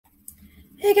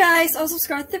Hey guys, also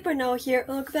Scar 3.0 here.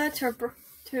 Welcome back to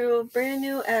a brand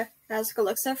new Ask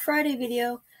Alexa Friday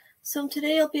video. So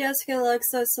today I'll be asking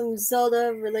Alexa some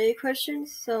Zelda related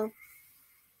questions. So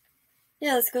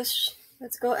yeah,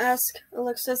 let's go ask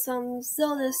Alexa some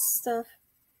Zelda stuff.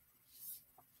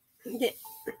 Okay.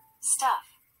 Stuff.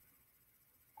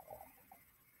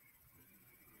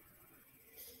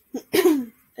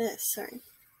 Sorry.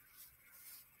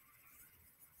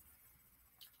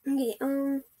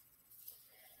 Okay.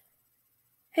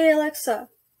 Hey Alexa,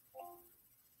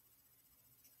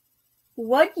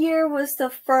 what year was the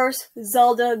first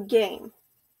Zelda game?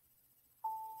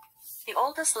 The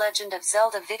oldest Legend of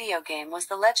Zelda video game was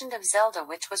The Legend of Zelda,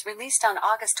 which was released on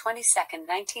August 22nd,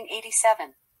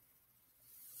 1987.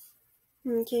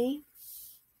 Okay.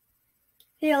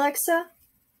 Hey Alexa,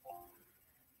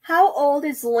 how old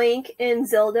is Link in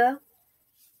Zelda?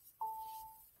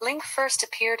 Link first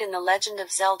appeared in The Legend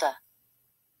of Zelda.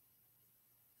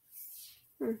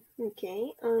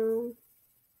 Okay.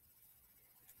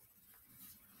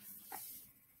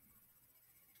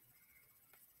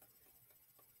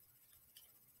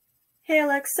 Hey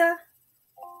Alexa,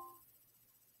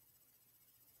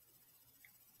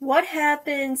 what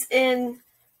happens in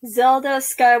Zelda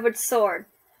Skyward Sword?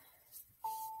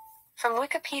 From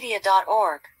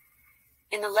Wikipedia.org.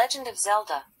 In The Legend of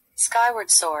Zelda,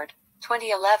 Skyward Sword,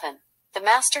 2011, the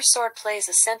Master Sword plays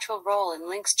a central role in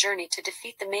Link's journey to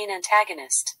defeat the main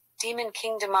antagonist, Demon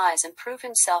King Demise, and prove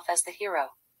himself as the hero.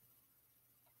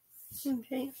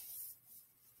 Okay.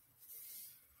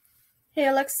 Hey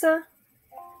Alexa,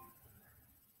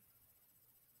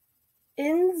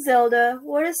 in Zelda,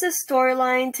 what is the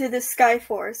storyline to the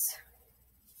Skyforce?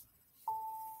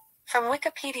 From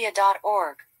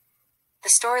Wikipedia.org. The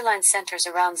storyline centers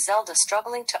around Zelda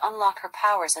struggling to unlock her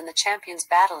powers and the champions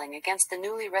battling against the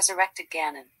newly resurrected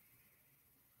Ganon.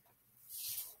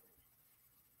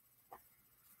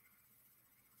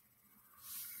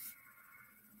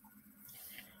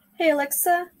 Hey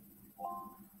Alexa,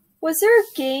 was there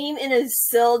a game in a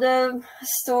Zelda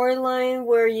storyline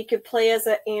where you could play as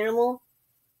an animal?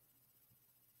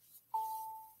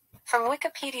 From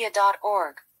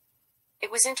Wikipedia.org. It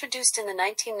was introduced in the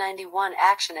 1991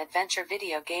 action-adventure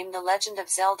video game The Legend of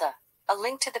Zelda, A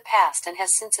Link to the Past, and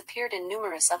has since appeared in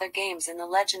numerous other games in the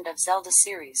Legend of Zelda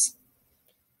series.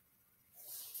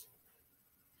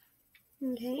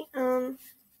 Okay,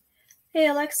 hey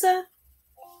Alexa,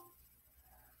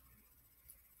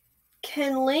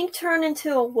 can Link turn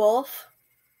into a wolf?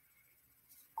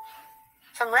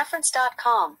 From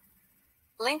Reference.com.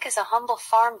 Link is a humble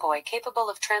farm boy capable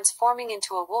of transforming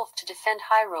into a wolf to defend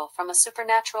Hyrule from a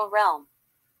supernatural realm.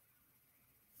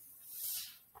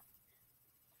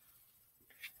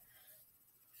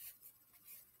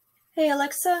 Hey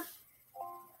Alexa,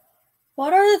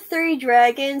 what are the 3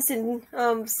 dragons in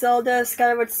Zelda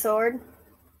Skyward Sword?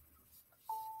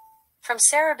 From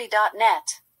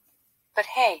Cerebi.net. But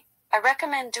hey, I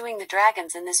recommend doing the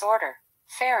dragons in this order: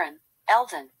 Farron,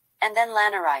 Eldon, and then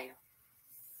Lanarayu.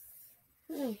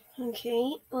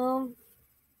 Okay,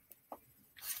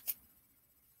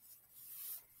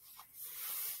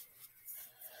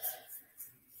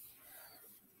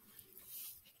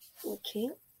 okay.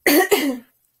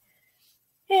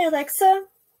 Hey Alexa,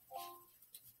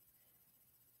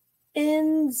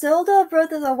 in Zelda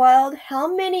Breath of the Wild,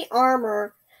 how many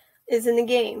armor is in the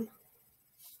game?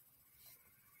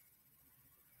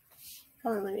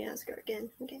 Hold on, let me ask her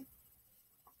again. Okay.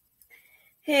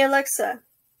 Hey Alexa,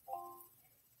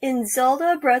 in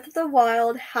Zelda Breath of the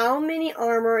Wild, how many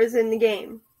armor is in the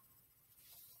game?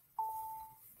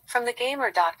 From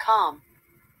thegamer.com.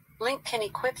 Link can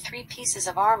equip 3 pieces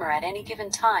of armor at any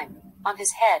given time: on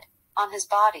his head, on his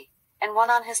body, and 1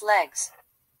 on his legs.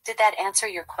 Did that answer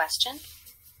your question?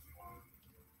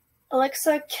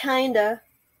 Alexa, kinda.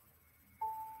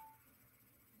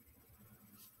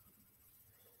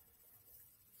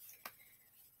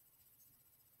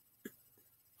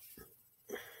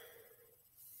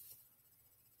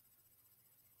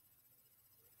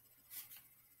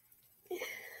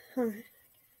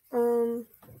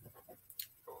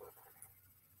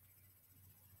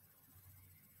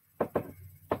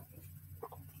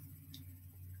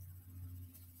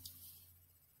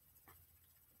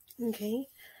 Okay.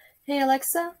 Hey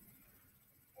Alexa,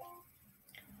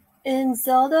 in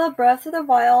Zelda Breath of the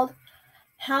Wild,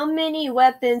 how many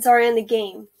weapons are in the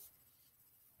game?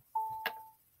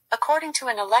 According to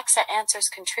an Alexa Answers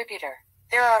contributor,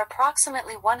 there are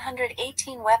approximately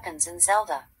 118 weapons in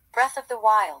Zelda Breath of the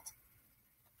Wild.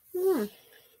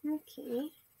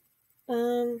 Okay.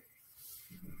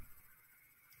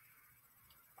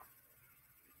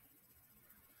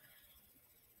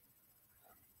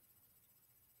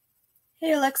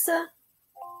 Hey Alexa,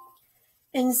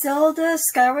 in Zelda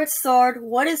Skyward Sword,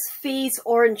 what is Fi's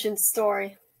origin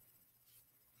story?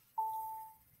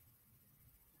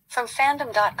 From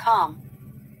fandom.com,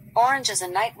 Orange is a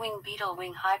Nightwing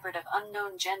Beetlewing hybrid of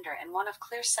unknown gender and one of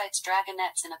Clearsight's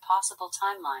dragonettes in a possible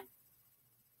timeline.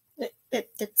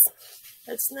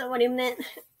 That's not what he meant.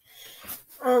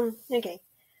 Okay.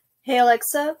 Hey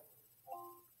Alexa,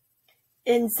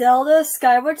 in Zelda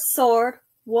Skyward Sword,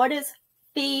 what is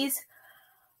Fi's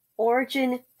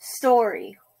origin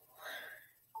story?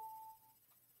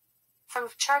 From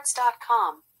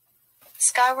charts.com,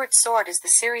 Skyward Sword is the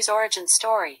series' origin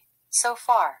story, so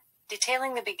far,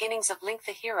 detailing the beginnings of Link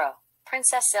the hero,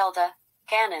 Princess Zelda,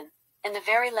 Ganon, and the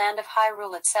very land of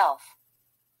Hyrule itself.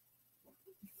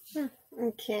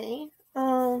 Okay.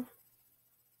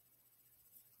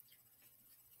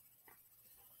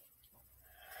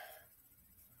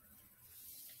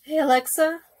 Hey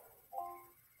Alexa,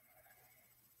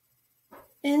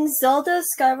 in Zelda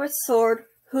Skyward Sword,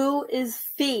 who is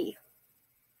Fi?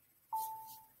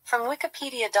 From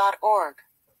wikipedia.org,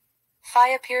 Fi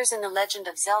appears in The Legend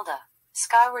of Zelda,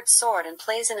 Skyward Sword and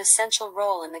plays an essential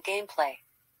role in the gameplay.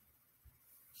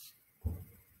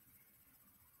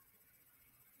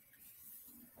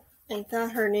 I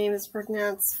thought her name is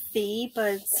pronounced Fi,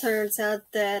 but it turns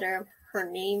out that her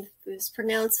name is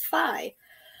pronounced Fi.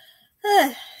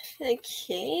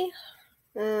 Okay.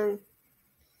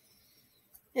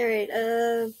 Alright,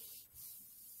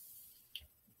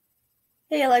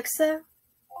 hey Alexa,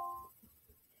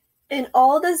 in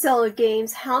all the Zelda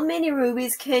games, how many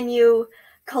rubies can you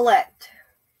collect?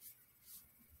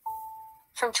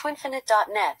 From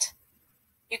twinfinite.net,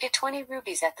 you get 20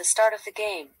 rubies at the start of the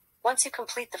game, once you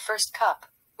complete the first cup,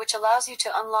 which allows you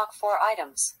to unlock 4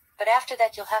 items, but after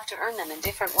that you'll have to earn them in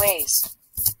different ways.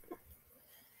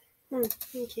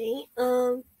 Okay,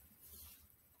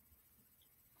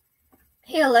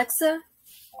 hey Alexa,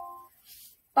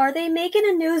 are they making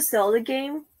a new Zelda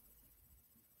game?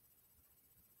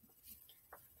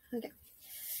 Okay.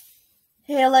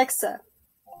 Hey Alexa,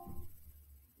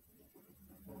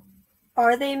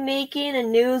 are they making a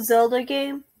new Zelda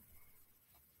game?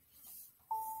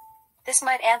 This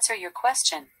might answer your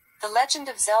question. The Legend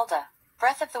of Zelda,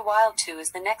 Breath of the Wild 2 is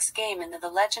the next game in the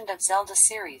Legend of Zelda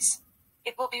series.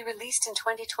 It will be released in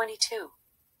 2022.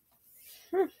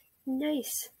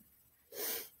 Nice.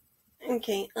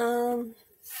 Okay,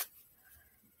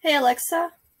 hey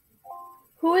Alexa,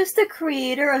 who is the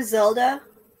creator of Zelda?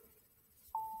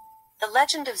 The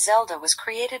Legend of Zelda was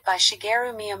created by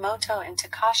Shigeru Miyamoto and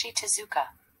Takashi Tezuka.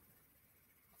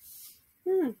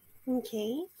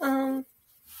 Okay,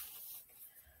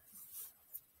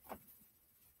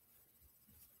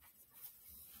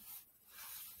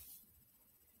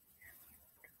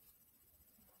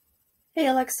 hey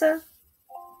Alexa,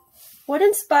 what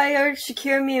inspired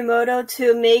Shigeru Miyamoto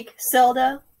to make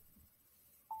Zelda?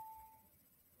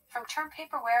 From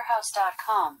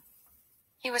termpaperwarehouse.com,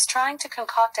 he was trying to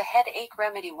concoct a headache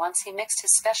remedy once he mixed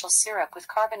his special syrup with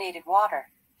carbonated water.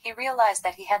 He realized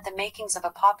that he had the makings of a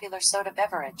popular soda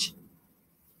beverage.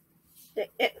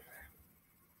 That's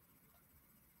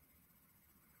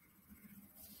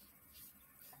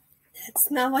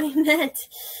not what he meant.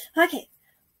 Okay,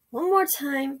 one more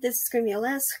time. This is going to be the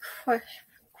last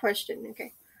question.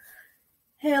 Okay.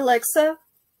 Hey Alexa,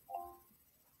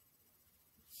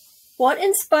 what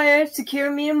inspired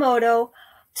Shigeru Miyamoto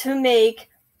to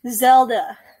make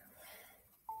Zelda?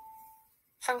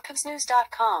 From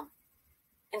cubsnews.com,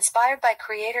 inspired by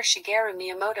creator Shigeru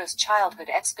Miyamoto's childhood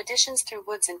expeditions through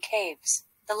woods and caves,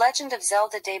 The Legend of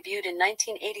Zelda debuted in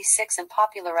 1986 and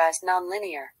popularized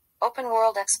non-linear,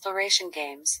 open-world exploration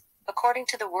games, according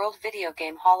to the World Video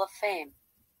Game Hall of Fame.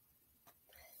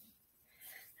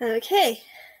 Okay.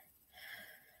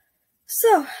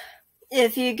 So,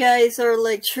 if you guys are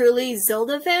like truly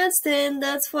Zelda fans, then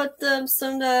that's what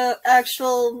some of the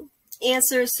actual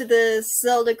answers to the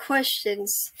Zelda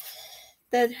questions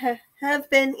that have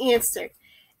been answered.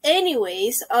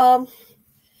 Anyways, yeah,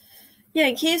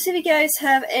 in case if you guys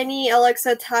have any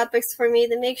Alexa topics for me,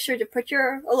 then make sure to put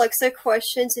your Alexa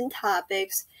questions and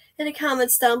topics in the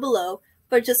comments down below.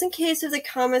 But just in case if the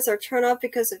comments are turned off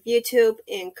because of YouTube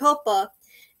and COPPA,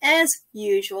 as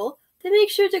usual, then make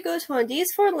sure to go to one of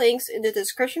these 4 links in the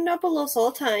description down below at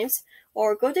all times,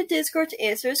 or go to Discord to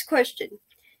answer his question.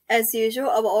 As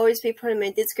usual, I will always be putting my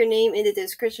Discord name in the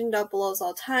description down below at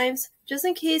all times, just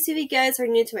in case if you guys are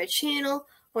new to my channel,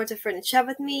 want to friend and chat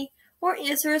with me, or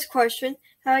answer his question,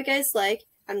 how you guys like.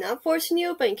 I'm not forcing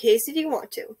you, but in case if you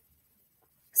want to.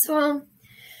 So,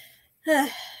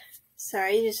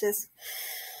 sorry, it's just...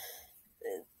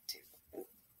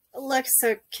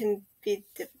 Alexa can be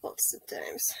difficult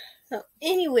sometimes. So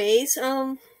anyways,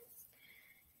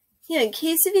 yeah, in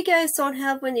case if you guys don't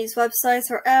have one of these websites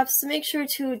or apps, so make sure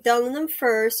to download them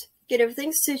first, get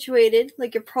everything situated,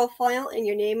 like your profile and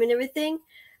your name and everything.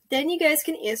 Then you guys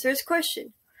can answer this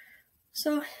question.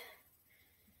 So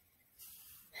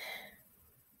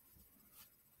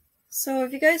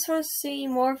if you guys want to see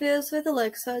more videos with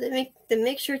Alexa, then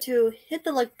make sure to hit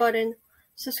the like button,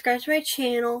 subscribe to my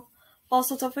channel.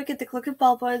 Also, don't forget to click the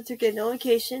bell button to get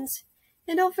notifications.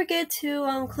 And don't forget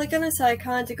to click on this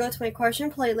icon to go to my question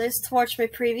playlist to watch my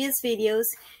previous videos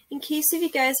in case if you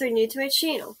guys are new to my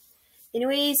channel.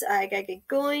 Anyways, I gotta get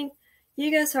going.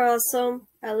 You guys are awesome.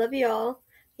 I love you all.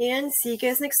 And see you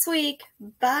guys next week.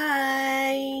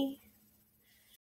 Bye!